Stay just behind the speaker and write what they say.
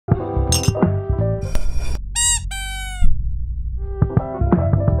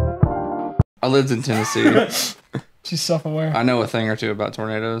I lived in Tennessee. She's self-aware. I know a thing or two about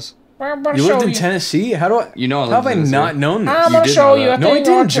tornadoes. You lived in Tennessee? How do I? You know I How lived have I in Tennessee. not known this? I'm gonna did show know you a that. No, I thing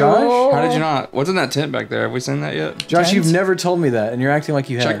didn't, or Josh. How did you two. not? What's in that tent back there? Have we seen that yet? Josh, you've Tent? never told me that, and you're acting like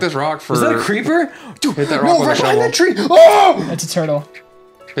you have. Check this rock for. Is that a creeper? Dude, Hit that rock no, with a right behind shovel. that tree. Oh! That's a turtle.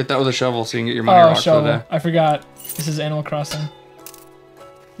 Hit that with a shovel so you can get your money Oh, rock for the shovel. day. I forgot. This is Animal Crossing.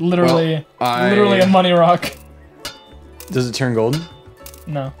 Literally, Well, literally a money rock. Does it turn golden?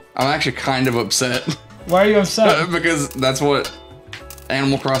 No. I'm actually kind of upset Why are you upset? because that's what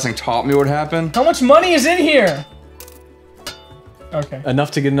Animal Crossing taught me would happen. How much money is in here? Okay.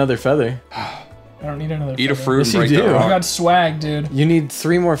 Enough to get another feather. I don't need another. Eat a feather. fruit Yes, and you break do. that I've rock. got swag, dude. You need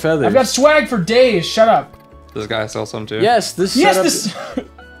 3 more feathers. I've got swag for days. Shut up. This guy sells some too. Yes, this Yes, setup. this.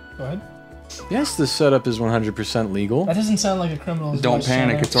 Go ahead. Yes, this setup is 100% legal. That doesn't sound like a criminal's Don't voice,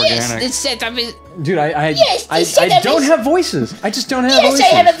 panic, Shanna. it's organic. This setup is... Dude, I Yes, this setup don't is- have voices. I just don't have Yes, voices.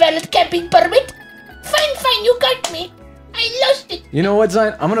 I have a valid camping permit. Fine, you got me. I lost it. You know what,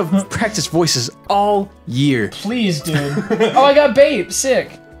 Zion? I'm gonna practice voices all year. Please, dude. Oh, I got bait.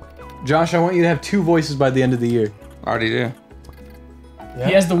 Sick. Josh, I want you to have 2 voices by the end of the year. I already do.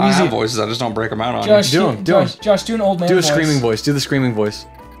 He has the I wheezy. have voices, I just don't break them out on Josh, Do 'em, do 'em. Josh, do an old man Do a voice. screaming voice. Do the screaming voice. you.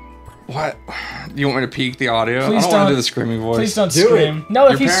 What? You want me to peek the audio? Please I don't want don't. to do the screaming voice. Please don't Do scream. No,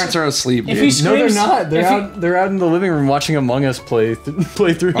 Your if he's parents are asleep, if dude. he's- No, they're Screams- not. They're if he- out. They're out in the living room watching Among Us play through.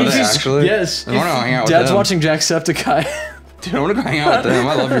 Are they he's- actually? Yes. I want to hang out with Dad's them. watching Jacksepticeye. Dude, I want to go hang out with them.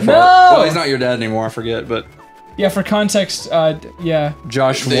 I love your father. No! Well, he's not your dad anymore, I forget, but yeah, for context, yeah.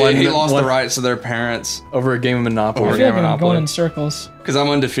 Josh he lost won the rights to their parents. over a game of I Monopoly. Over feel like I'm Monopoly. going in circles. Because I'm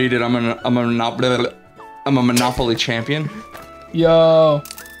undefeated. I'm a Monopoly champion. Yo,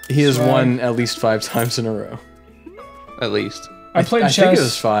 He has Swag. won at least 5 times in a row. At least. I played I chess. think it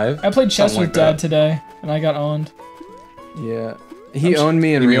was 5. I played chess Something with like Dad that. today, and I got owned. Yeah. He owned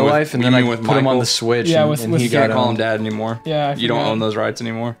me in You mean real with- life, and you then I mean with put him on Michael? the Switch. Yeah, and, with- and with- he You can't got call him owned. dad anymore. Yeah, I You don't forgot. own those rights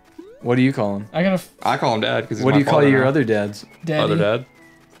anymore. What do you call him? I got a I call him dad because What do you call your other dads? daddy. other dad?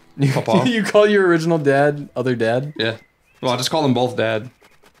 Papa. You call your original dad other dad? Yeah. Well, I just call them both dad.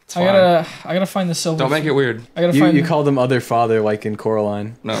 It's I fine. gotta find the silver. Don't make it weird. I gotta You, find. you call them other father like in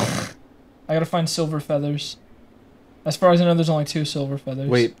Coraline. No. I gotta find silver feathers. As far as I know, there's only 2 silver feathers.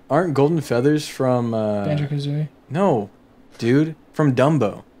 Wait, aren't golden feathers from Banjo Kazooie. No, dude, from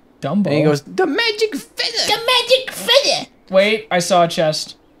Dumbo. Dumbo. And he goes, the magic feather. The magic feather. Wait, I saw a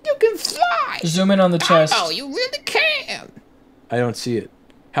chest. You can fly. Zoom in on the chest. Oh, you really can. I don't see it.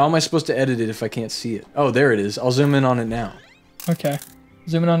 How am I supposed to edit it if I can't see it? Oh, there it is. I'll zoom in on it now. Okay.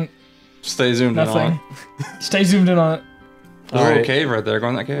 Zoom in on Stay zoomed in nothing. on. Stay zoomed in on it. There's a little Alright. cave right there. Go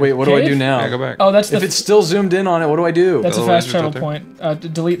in that cave. Wait, what do I Cave? do now? Yeah, go back. Oh, that's the. If it's still zoomed in on it, what do I do? That's a Otherwise, fast it's travel right there.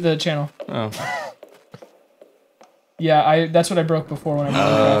 point. Delete the channel. Oh. Yeah, that's what I broke before when I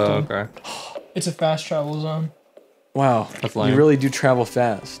Minecrafted. Okay. It's a fast travel zone. Wow, That's you lame. really do travel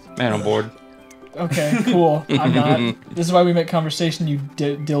fast. Man, I'm bored. Okay, cool. I'm not. This is why we make conversation, you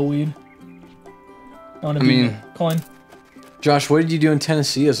dillweed. I want to I be mean- coin. Josh, what did you do in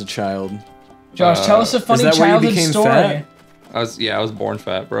Tennessee as a child? Josh, tell us a funny that where you childhood became story. fat? I was born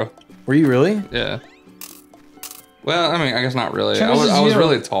fat, bro. Were you really? Yeah. Well, I mean, I guess not really. Sure, I was this is you.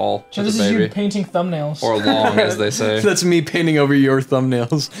 really tall So as this a is you baby. painting thumbnails. Or long, as they say. That's me painting over your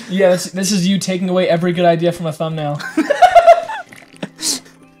thumbnails. Yeah, this is you taking away every good idea from a thumbnail.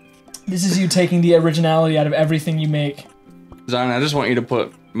 This is you taking the originality out of everything you make. Zion, I just want you to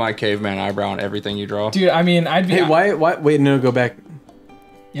put my caveman eyebrow on everything you draw. Dude, I mean, I'd be... Hey, why, wait, no, go back.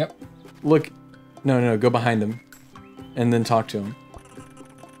 Yep. Look, no, go behind him. And then talk to him.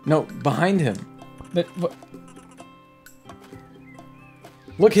 No, behind him. What?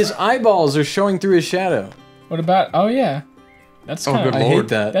 Look, his eyeballs are showing through his shadow. What about... Oh, yeah. That's Oh, kind good of... I Lord. hate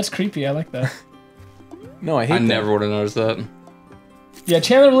that. That's creepy. I like that. No, I hate I that. never would have noticed that. Yeah,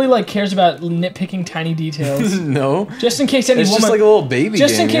 Chandler really, like, cares about nitpicking tiny details. No. Just in case any It's woman... just like a little baby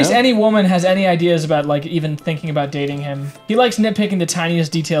Just game, in case you know? any woman has any ideas about, like, even thinking about dating him. He likes nitpicking the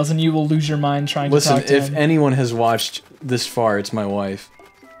tiniest details, and you will lose your mind trying Listen, to talk to if him. anyone has watched this far, it's my wife.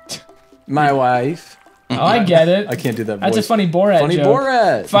 My wife. Oh, I get it. I can't do that That's a voice. funny Borat Funny joke.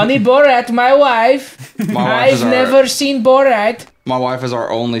 Borat. Funny Borat, my wife. My wife is I've our, never seen Borat. My wife is our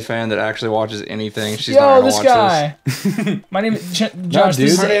only fan that actually watches anything. She's Yo, not gonna this watch guy. My name is Josh. dude.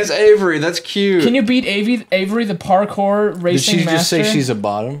 This Her is, name's Avery. That's cute. can you beat Avery, the parkour Did racing she just say master? she's a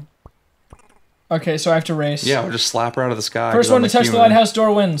bottom? Okay, so I have to race. Yeah, we'll just slap her out of the sky. First 'cause one I'm to a touch the human. lighthouse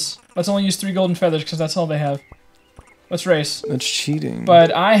door wins. Let's only use 3 golden feathers because that's all they have. Let's race. That's cheating.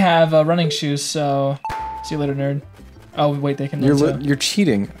 But I have running shoes, so see you later, nerd. Oh wait, they can. You're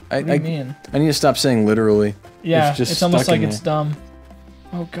cheating. What do you mean? I need to stop saying literally. Yeah, just it's almost stuck like in it's there. dumb.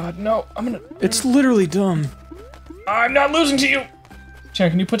 Oh god, no! I'm gonna. It's literally dumb. I'm not losing to you. Chan,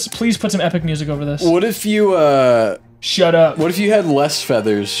 can you please put some epic music over this? What if you Shut up. What if you had less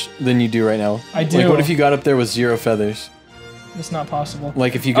feathers than you do right now? I do. Like, what if you got up there with 0 feathers? It's not possible.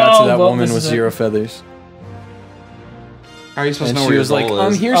 Like, if you got to that well, woman this with is 0 it. feathers. How are you supposed And to know she where your was like, goal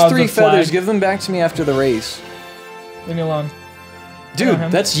is? here's Oh, 3 the feathers, flag. give them back to me after the race. Leave me alone. Dude,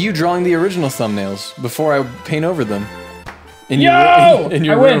 him. that's you drawing the original thumbnails before I paint over them. In Yo! in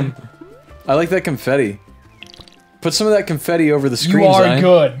your I win. room. I like that confetti. Put some of that confetti over the screen, You are Zion.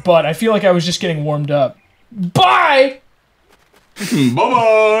 good, but I feel like I was just getting warmed up. Bye!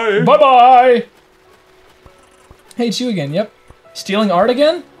 Bye-bye! Bye-bye! Hey, it's you again, yep. Stealing art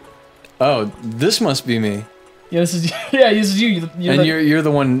again? Oh, this must be me. Yeah, this is yeah, this is you. And you're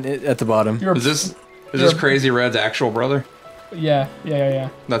the one at the bottom. you're Is this Crazy Red's actual brother? yeah.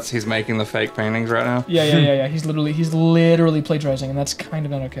 He's making the fake paintings right now? Yeah. He's literally plagiarizing, and that's kind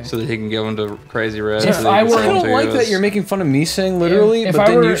of not okay. So that he can give them to Crazy Red. If so that he I can were- sell I them don't to like us. that you're making fun of me saying literally, If but I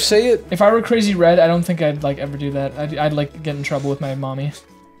then were- you say it. If I were Crazy Red, I don't think I'd like ever do that. I'd like get in trouble with my mommy.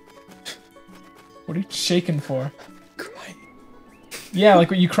 What are you shaking for? Yeah, like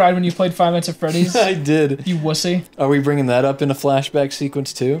what you cried when you played Five Nights at Freddy's. I did. You wussy. Are we bringing that up in a flashback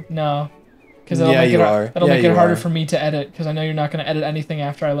sequence too? No. Because that'll Yeah, make you it, are. That'll Yeah, make it you harder are. for me to edit, because I know you're not going to edit anything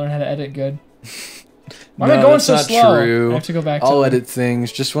after I learn how to edit good. Why am No, I going that's so not slow? true. I have to go back to I'll it. edit things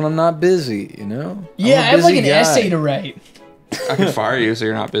just when I'm not busy, you know? Yeah, I'm a I have like busy an guy. essay to write. I could fire you so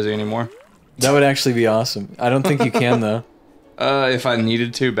you're not busy anymore. That would actually be awesome. I don't think you can though. If I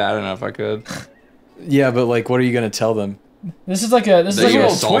needed to, bad enough, I could. Yeah, but like, what are you gonna tell them? This is like a this is That like you a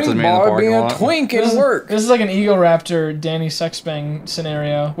assaulted me in the parking being lot. a twink this and is, work. this is like an Ego Raptor Danny Sexbang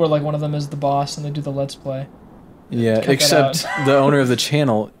scenario where like one of them is the boss and they do the Let's Play. Yeah, Cut that except out. the owner of the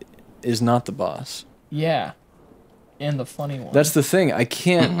channel is not the boss. Yeah, and the funny one. That's the thing. I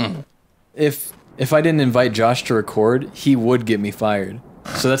can't. if I didn't invite Josh to record, he would get me fired.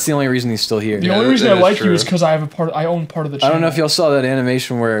 So that's the only reason he's still here. the Yeah, only that- reason that I is like you true. is because I own part of the I channel. don't know if y'all saw that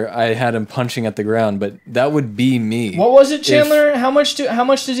animation where I had him punching at the ground, but that would be me. What was it, Chandler? How much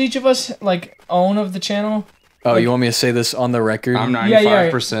does each of us like own of the channel? Oh, you want me to say this on the record? I'm Yeah.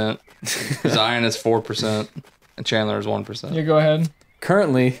 95%. Zion is 4%. And Chandler is 1%. Yeah, go ahead.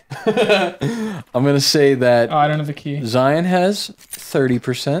 Currently, I'm gonna say that Oh, I don't have the key. Zion has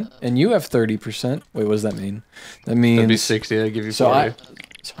 30% and you have 30%. Wait, what does that mean? That means It'd be 60. I'd give you 40.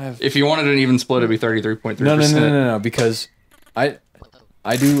 so I have If you wanted an even split, it'd be 33.3%. no, because I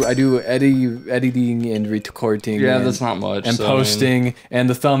do editing and recording. Yeah, and, that's not much. and so, I mean, posting and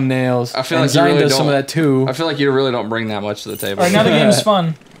the thumbnails. I feel and like you Zion really does some of don't- that too. I feel like you really don't bring that much to the table. All right, now the game's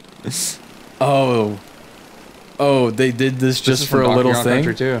fun. Oh, they did this This just is for from a little Donkey Kong thing.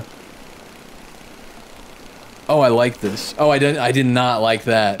 Country too. Oh, I like this. Oh, I did not like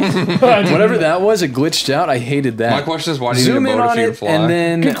that. Whatever that was, it glitched out. I hated that. My question is, why do you Zoom need a in boat if on you can it fly? and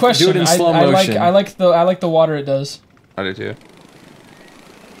then Good question. do it in slow motion. I like the water it does. I do too.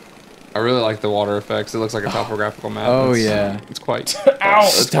 I really like the water effects. It looks like a topographical map. Oh, It's- yeah. It's quite. Ow!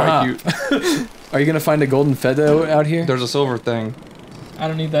 It's quite Stop. cute. Are you gonna find a golden feather out here? There's a silver thing. I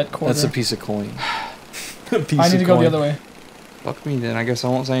don't need that quarter. That's a piece of coin. A piece I need of to go coin. the other way. Fuck me then. I guess I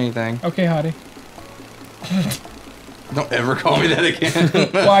won't say anything. Okay, Hottie. Don't ever call me that again.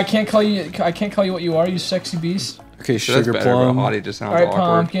 Well, I can't call you. I can't call you what you are. You sexy beast. Okay, So that's sugar better, plum. but Hottie just sounds All right, awkward.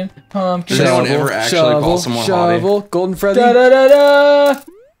 pumpkin. Does anyone ever actually call someone Hottie? shovel, golden feather, Da da da da.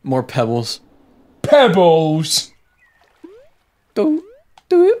 more pebbles. Pebbles. Do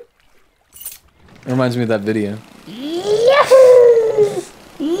it. It reminds me of that video. Yahoo!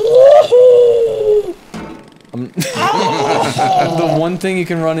 Yahoo! The one thing you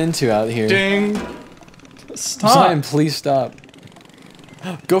can run into out here. Ding. Stop. Zion, please stop.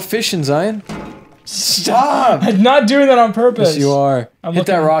 Go fishing, Zion. Stop. I'm not doing that on purpose. Yes, you are. I'm Hit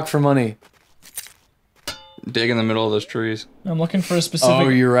that looking- rock for money. Dig in the middle of those trees. I'm looking for a specific. Oh,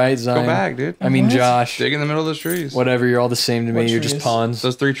 you're right, Zion. Go back, dude. I mean, What? Josh. Dig in the middle of those trees. Whatever, you're all the same to me. What You're just trees? pawns.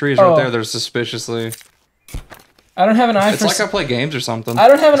 Those 3 trees Oh. right there, they're suspiciously... I don't have an eye It's for. like I play games or something. I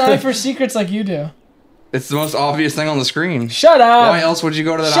don't have an eye for secrets like you do. It's the most obvious thing on the screen. Shut up. Why else would you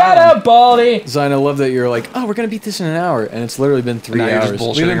go to that Shut island? up, Baldy. Zion, I love that you're like, oh, we're gonna beat this in an hour, and it's literally been 3 Now you're just hours.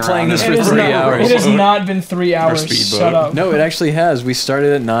 bullshitting We've been playing around this it. for It has 3 not. hours. It has not been 3 hours. speedboat. Shut up. No, it actually has. We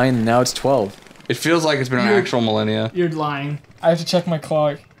started at 9, and now it's 12. It feels like it's been an actual millennia. You're lying. I have to check my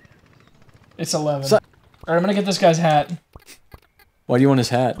clock. It's 11. So- All right, I'm gonna get this guy's hat. Why do you want his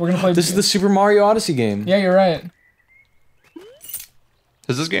hat? We're gonna play. This is the Super Mario Odyssey game. Yeah, you're right.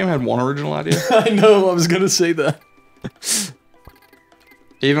 Has this game had one original idea? I know, I was gonna say that.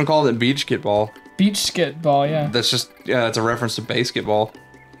 He even called it Beach Kickball. Beach skit ball, yeah. That's just, yeah, that's a reference to basketball.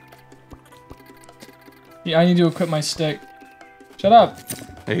 Yeah, I need to equip my stick. Shut up.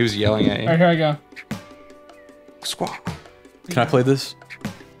 Yeah, he was yelling at you. Alright, here I go. Squawk. Can I play this?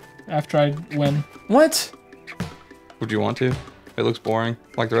 After I win. What? Would you want to? It looks boring,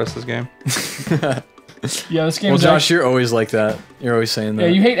 like the rest of this game. Yeah, this game Well, is Josh, actually... you're always like that. You're always saying that. Yeah,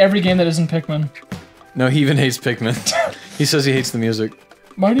 you hate every game that isn't Pikmin. No, he even hates Pikmin. He says he hates the music.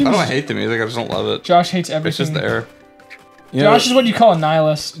 My name I is... don't hate the music, I just don't love it. Josh hates everything. It's just there. You know, Josh is what you call a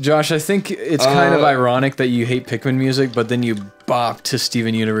nihilist. Josh, I think it's kind of ironic that you hate Pikmin music, but then you bop to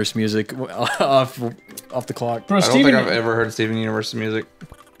Steven Universe music off the clock. Bro, I don't Steven... think I've ever heard Steven Universe's music.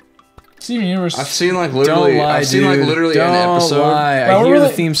 Steven Universe... I've seen like literally, Don't lie, I've seen dude. like literally Don't an episode. lie. Well, I we're hear the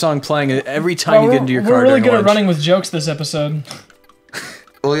really- theme song playing every time you get into your car We're really during good at lunch. running with jokes this episode.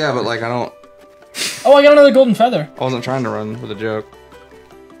 Well, yeah, but like I don't. Oh, I got another golden feather. I wasn't trying to run with a joke.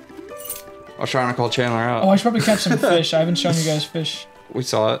 I was trying to call Chandler out. Oh, I should probably catch some fish. I haven't shown you guys fish. We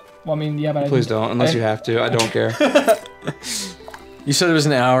saw it. Well, I mean, yeah, but Please don't, unless you have to. I don't care. You said it was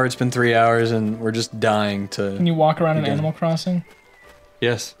an hour. It's been 3 hours, and we're just dying to. Can you walk around in Again. Animal Crossing?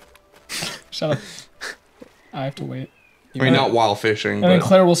 Yes. Shut up. I have to wait. I mean, not while fishing, And then but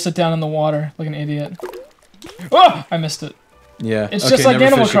Claire will sit down in the water like an idiot. Oh! I missed it. Yeah. It's okay, just like never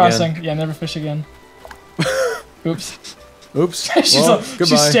Animal fish again. Crossing. Yeah, never fish again. Oops. Oops. she's, Well, she's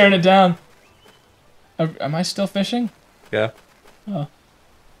goodbye. staring it down. Am I still fishing? yeah. Oh.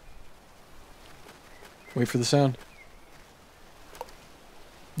 Wait for the sound.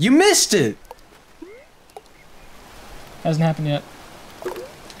 You missed it. Hasn't happened yet.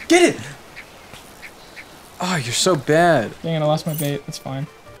 Get it. Oh, you're so bad. Dang it, I lost my bait. That's fine.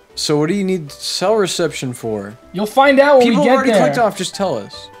 So what do you need cell reception for? You'll find out when People we get already there. clicked off. Just tell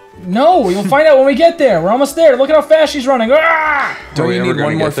us. No, you'll find out when we get there. We're almost there. Look at how fast she's running. Ah! Don't we you ever need gonna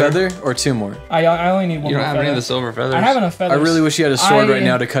one more get there? feather or two more? I only need one You more don't have feather. any of the silver feathers. I have enough feathers. I really wish you had a sword I- right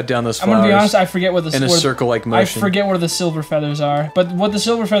now to cut down those I'm flowers. gonna be honest. I forget what the in a where- circle-like I motion. forget where the silver feathers are. But what the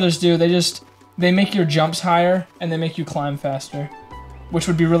silver feathers do, they make your jumps higher and they make you climb faster, which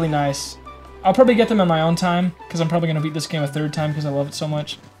would be really nice. I'll probably get them in my own time because I'm probably gonna beat this game a third time because I love it so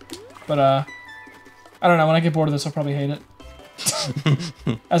much. But I don't know. When I get bored of this, I'll probably hate it,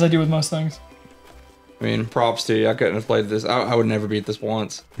 as I do with most things. I mean, props to you. I couldn't have played this. I would never beat this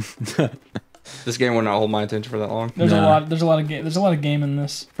once. This game would not hold my attention for that long. There's Nah. a lot. There's a lot of game. There's a lot of game in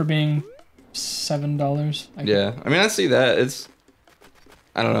this for being $7. Yeah. I mean, I see that. It's.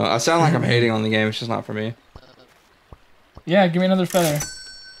 I don't know. I sound like I'm hating on the game. It's just not for me. Yeah. Give me another feather.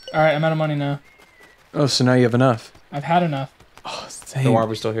 All right. I'm out of money now. Oh, so now you have enough. I've had enough. Thank So why are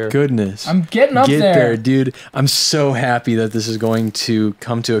we still here? goodness. I'm getting up Get there. there, dude. I'm so happy that this is going to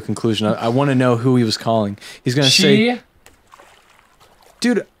come to a conclusion. I want to know who he was calling. He's going to say,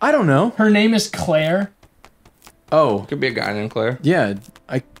 dude, I don't know. Her name is Claire. Oh, Could be a guy named Claire. yeah.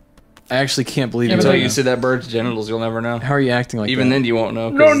 I actually can't believe Yeah, you but Until told like- you me. see that bird's genitals, you'll never know. How are you acting like Even that? then, you won't know.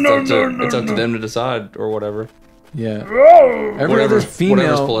 No, 'Cause no, it's up to, no, it's up to no. them to decide or whatever. Yeah. Every other Whatever's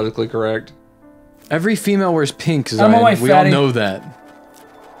female, politically correct. every female wears pink, I'm on my Zion. We all fatty. know that.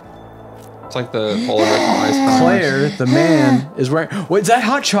 It's like the polar bear from ice cream. Claire, the man, is wearing. Wait, is that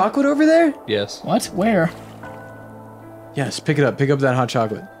hot chocolate over there? Yes. What? Where? Yes, pick it up. Pick up that hot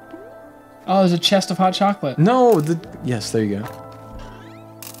chocolate. Oh, there's a chest of hot chocolate. No, yes, there you go.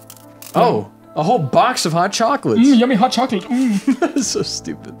 Oh, a whole box of hot chocolates. Yummy hot chocolate. That's so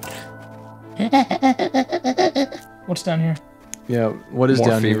stupid. What's down here? Yeah, what is More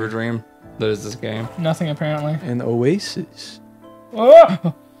down fever here? dream. That is this game. Nothing apparently. An oasis.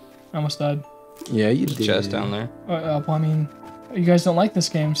 Oh! I almost died. Yeah, you There's a did. chest down there. Well, I mean, you guys don't like this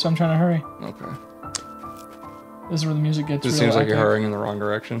game, so I'm trying to hurry. Okay. This is where the music gets It real seems like you're epic. hurrying in the wrong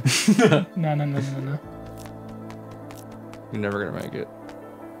direction. No. You're never gonna make it.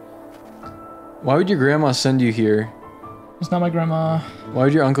 Why would your grandma send you here? It's not my grandma. Why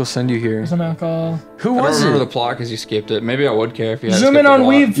would your uncle send you here? It's not my uncle. Who I don't was remember it? the plot because you skipped it. Maybe I would care if you had Zoom skipped in the on plot.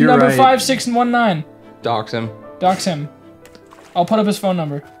 Weave You're number right. 5619. Dox him. Dox him. I'll put up his phone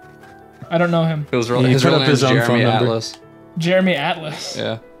number. I don't know him. It was real. Yeah, he his put real up name his is own Jeremy phone number. Atlas. Jeremy Atlas.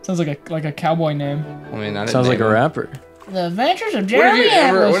 Yeah. Sounds like a cowboy name. I mean, I didn't Sounds like name a him. rapper. The Adventures of When have Jeremy you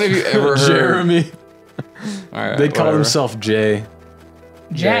ever? Atlas. When have you ever heard? Jeremy. All right. They call whatever. themselves Jay.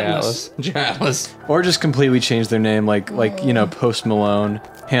 Jatlas. Jatlas. Or just completely change their name, like you know, Post Malone,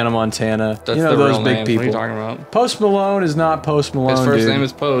 Hannah Montana. That's you know the those real big name. people. What are you talking about? Post Malone is not Post Malone. His first dude. name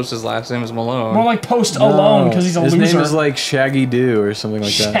is Post. His last name is Malone. More like Post No. Alone because he's a His loser. name is like Shaggy Doo or something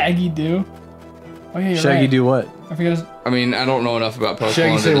like that. Shaggy Doo. Oh yeah, you're Shaggy right. Doo what? I forget his. I mean, I don't know enough about Post Shaggy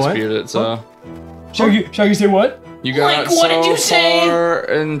Malone say to what? dispute it. So Shaggy say what? You got Like, what did you say? far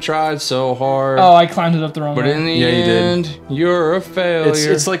and tried so hard. Oh, I climbed it up the wrong But way. in the Yeah, you did. end, you're a failure.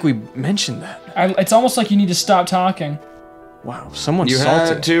 It's like we mentioned that. It's almost like you need to stop talking. Wow, someone's you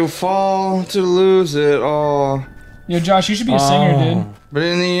salty. had to fall to lose it all. Yo, Josh, you should be a singer, dude. But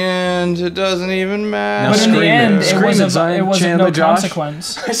in the end, it doesn't even matter. Now But in the scream it. end, Scream it was it, of Zion. no Chandler, Josh.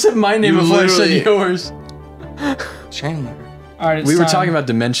 consequence. I said my name You before I said literally- yours. Chandler. All right, it's We were time. talking about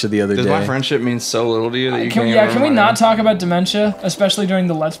dementia the other Does day. my friendship mean so little to you that you Can can't we not talk about dementia, especially during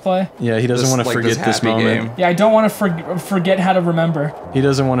the Let's Play? Yeah, he doesn't want to forget this happy moment. game? Yeah, I don't want to forget how to remember. He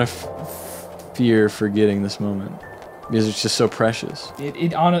doesn't want to fear forgetting this moment because it's just so precious.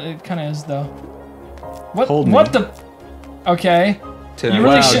 It kind of is though. What? Hold me. What the? Okay. Ten You out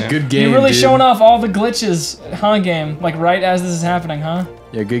really of Wow, ten. good game, You're really dude. showing off all the glitches, huh? Game, like right as this is happening, huh?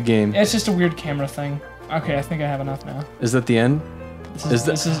 Yeah, good game. It's just a weird camera thing. Okay, I think I have enough now. Is that the end? This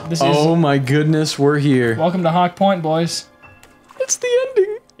is. Oh my goodness, we're here. Welcome to Hawk Point, boys. It's the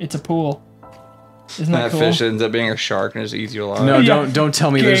ending. It's a pool. Isn't that That cool? fish ends up being a shark and it's eats you alive. No, Yeah. don't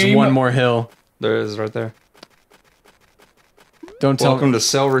tell me there's Game. one more hill. There it is right there. Don't tell Welcome me. to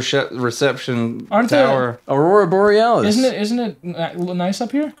Cell Reception Aren't there- Tower. Aurora Borealis. Isn't it nice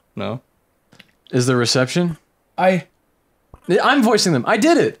up here? No. Is the reception? I I'm voicing them. I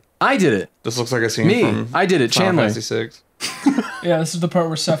did it. I did it. This looks like a scene Me. from I did it. Final Chandler. Fantasy 6. yeah, this is the part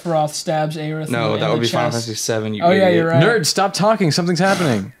where Sephiroth stabs Aerith. No, in that the would be Final chest. Fantasy 7. You Oh yeah, idiot. you're right. Nerd, stop talking. Something's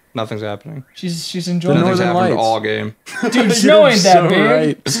happening. Nothing's happening. She's enjoying The Nothing's Northern happened Lights. all game. Dude, snow You're ain't that so big.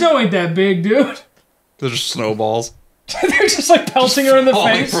 right. Snow ain't that big, dude. Those are snowballs They're just like pelting her in the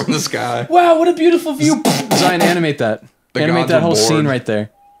falling face. from the sky. Wow, what a beautiful view. Zion, animate that. The Animate gods that are whole scene bored. right there.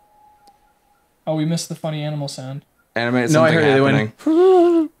 Oh, we missed the funny animal sound. Animate No, I something heard it. They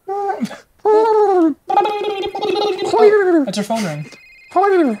happening. That's her phone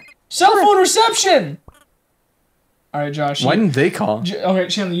ring. Cell phone reception. All right, Josh. Why didn't they call? Okay,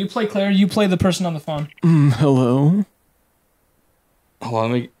 Chandler, you play Claire. You play the person on the phone. Hello. Hold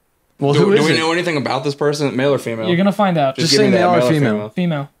on, let me. Well, Do, who do is we it? know anything about this person? Male or female? You're gonna find out. Just give say me that, male or female.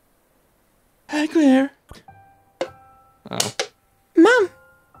 Female. Hi, Claire. Oh. Mom.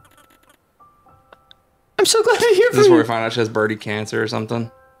 I'm so glad to hear Is this from where you. we find out she has birdie cancer or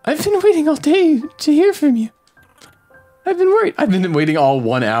something? I've been waiting all day to hear from you. I've been worried. I've been waiting all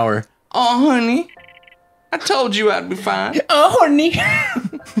 1 hour. Oh, honey. I told you I'd be fine. Oh, honey.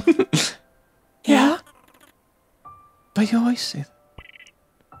 Yeah. But you always say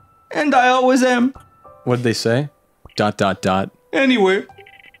that. And I always am. What'd they say? ... Anyway,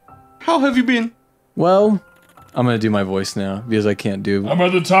 how have you been? Well, I'm gonna do my voice now because I can't do. I'm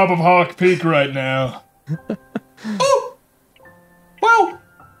at the top of Hawk Peak right now. Oh! Wow!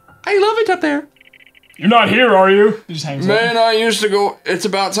 I love it up there. You're not here, are you? He just hangs up. Man, I used to go, it's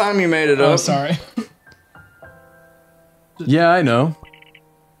about time you made it Oh, up. sorry. Yeah, I know.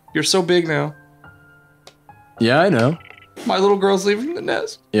 You're so big now. Yeah, I know. My little girl's leaving the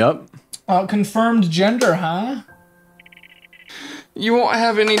nest. Yep. Confirmed gender, huh? You won't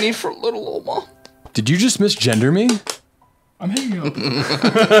have any need for little old mom. Did you just misgender me? I'm hanging up.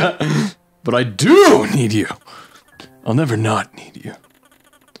 But I do need you. I'll never not need you.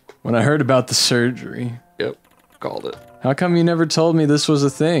 When I heard about the surgery, Yep, called it. how come you never told me this was a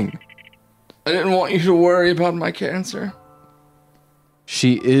thing? I didn't want you to worry about my cancer.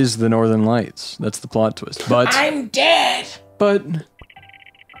 She is the Northern Lights. That's the plot twist. But I'm dead.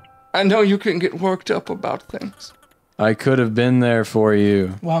 I know you can get worked up about things. I could have been there for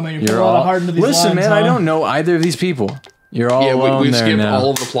you. Wow, man, you're putting a lot of heart into these Listen, lines, man, I huh? don't know either of these people. You're all Yeah, alone we've there skipped now.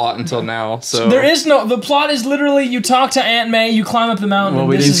 all of the plot until now, so... There is no. The plot is literally you talk to Aunt May, you climb up the mountain. Well, and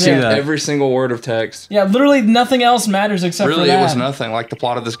we this didn't is see it. that. Every single word of text. Yeah, literally nothing else matters except for Really, that. it was nothing like the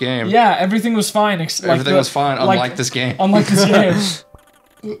plot of this game. Yeah, everything was fine. Everything was fine, unlike this game. Unlike this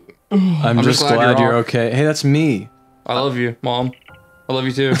game. I'm I'm just just glad glad you're you're off. okay. Hey, that's me. I love you, Mom. I love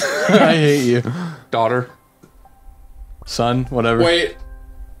you too. I hate you. Daughter. Son, whatever. Wait.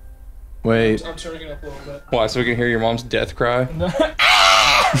 Wait. I'm turning it up a little bit. Why, so we can hear your mom's death cry?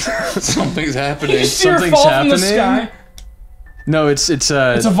 Something's happening. You see her Something's fall from the happening? sky. No, it's It's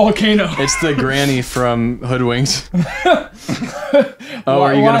a volcano. It's the granny from Hoodwinked. Oh,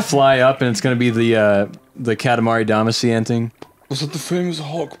 are you Why- gonna fly up and it's gonna be the Katamari Damacy ending? Was it the famous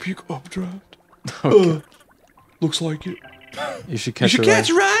Hawk Peak updraft? Looks like it. You should catch a ride.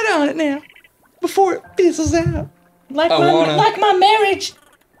 right on it now. Before it fizzles out. Like I my wanna- like my marriage.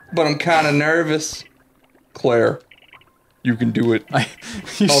 But I'm kind of nervous. Claire, you can do it.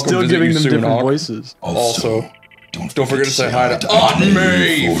 You're I'll still come visit giving you them soon, different Hawk. voices. Also, don't forget to say hi to Aunt Aunt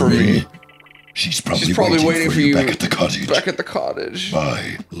May for me. She's probably, waiting for you back at the cottage. Back at the cottage.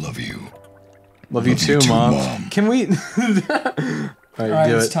 I love you. Love you too, Mom. Can we? All right,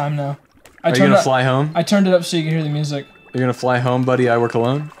 do it's it. time now. Are you gonna fly home? I turned it up so you can hear the music. You're gonna fly home, buddy. I work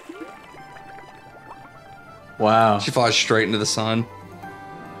alone. Wow. She flies straight into the sun.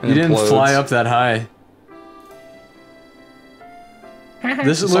 You didn't fly up that high.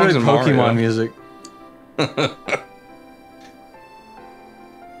 This is literally Pokemon music.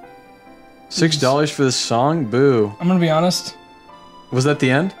 $6 for this song? Boo. I'm gonna be honest. Was that the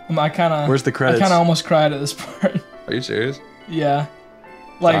end? I kind of. Where's the credits? I kind of almost cried at this part. Are you serious? Yeah.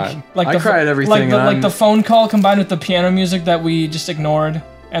 Fine. I cried at everything. Like the phone call combined with the piano music that we just ignored,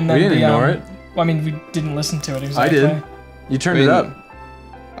 and then we didn't ignore it. Well, I mean, we didn't listen to it exactly. I did. You turned it up.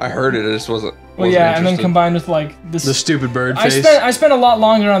 I heard it. It just wasn't. Well, yeah, and then combined with like this. The stupid bird face. I spent a lot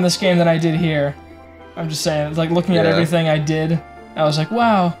longer on this game than I did here. I'm just saying, it's like looking at everything I did, I was like,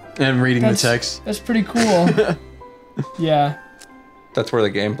 wow. And reading the text. That's pretty cool. Yeah. That's where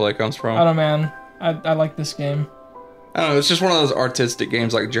the gameplay comes from. I don't know, man. I like this game. I don't know. It's just one of those artistic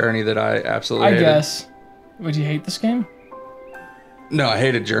games like Journey that I absolutely hated. I guess. Would you hate this game? No, I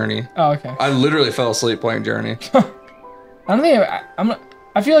hated Journey. Oh, okay. I literally fell asleep playing Journey. I don't think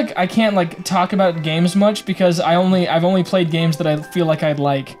I feel like I can't like talk about games much because I've only played games that I feel like I'd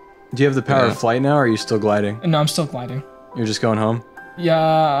like. Do you have the power of flight now, or are you still gliding? No, I'm still gliding. You're just going home? Yeah,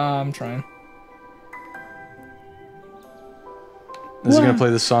 I'm trying. Is he gonna play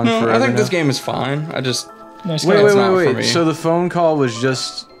this song forever? I think this now? game is fine. I just Wait. So the phone call was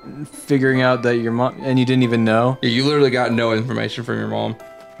just figuring out that your mom, and you didn't even know? Yeah, you literally got no information from your mom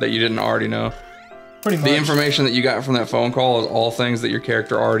that you didn't already know. Pretty much. The information that you got from that phone call is all things that your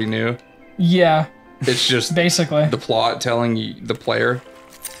character already knew. Yeah. It's just basically the plot telling you, the player.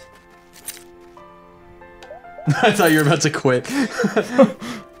 I thought you were about to quit.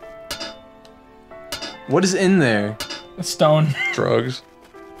 What is in there? A stone. Drugs.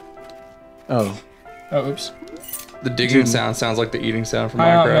 Oh. Oh, oops. The digging sound sounds like the eating sound from Hi,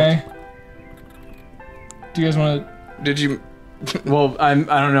 Minecraft. Aunt May. Do you guys want to? Did you? Well, I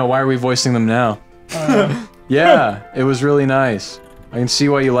don't know. Why are we voicing them now? Yeah, it was really nice. I can see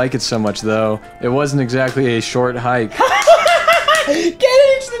why you like it so much, though. It wasn't exactly a short hike. Get it!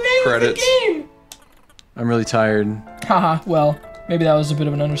 It's the name Credits. of the game! I'm really tired. Haha, well, maybe that was a bit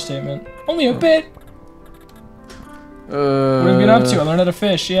of an understatement. Only a bit. What have you been up to? I learned how to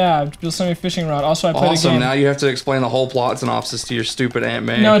fish, yeah. Built some fishing rod. Also, I played a game. Awesome, now you have to explain the whole plot synopsis to your stupid Aunt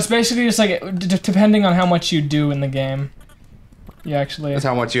May. No, it's basically just like, depending on how much you do in the game. You actually... That's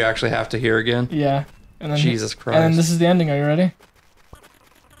how much you actually have to hear again? Yeah. And then Jesus Christ. And then this is the ending. Are you ready?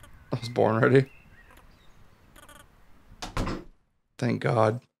 I was born ready. Thank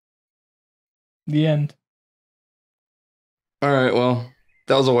God. The end. Alright, well,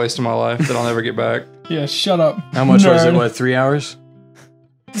 that was a waste of my life that I'll never get back. Yeah, shut up. How much was it? nerd. What, 3 hours?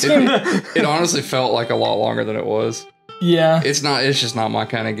 It honestly felt like a lot longer than it was. Yeah. It's just not my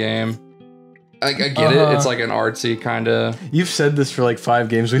kind of game. I get it. It's like an artsy kind of. You've said this for like 5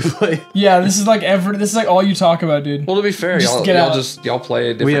 games we've played. Yeah, this is like all you talk about, dude. Well, to be fair, Just y'all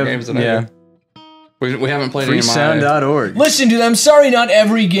play different games than I do. We haven't played any of my... Freesound.org. Listen, dude, I'm sorry not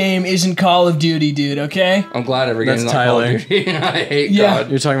every game isn't Call of Duty, dude, okay? I'm glad every game's That's not Call Tyler. of Duty. I hate Yeah. God.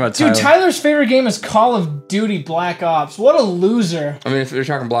 You're talking about Tyler. Dude, Tyler's favorite game is Call of Duty Black Ops. What a loser. I mean, if you're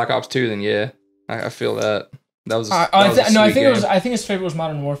talking Black Ops 2, then yeah. I feel that. That was a I sweet think game. I think his favorite was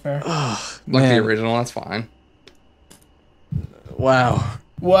Modern Warfare. Like the Man. original, that's fine. Wow.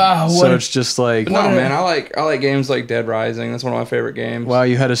 Wow, what So a- it's just like, But no, man, I like games like Dead Rising. That's one of my favorite games. wow,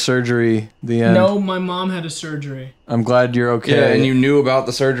 you had a surgery. The end. No, my mom had a surgery. I'm glad you're okay. Yeah, and you knew about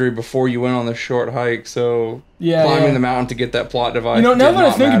the surgery before you went on the short hike, so Yeah, climbing yeah. the mountain to get that plot device. You know, now did that I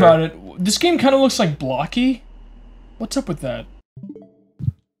not think matter. about it, this game kind of looks like blocky. What's up with that?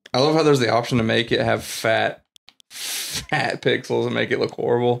 I love how there's the option to make it have fat pixels and make it look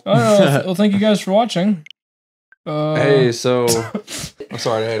horrible. Oh, no, well, thank you guys for watching. Hey, so I'm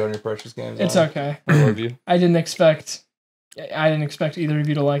sorry to hate on your precious games. It's okay. I love you. I didn't expect either of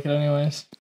you to like it anyways.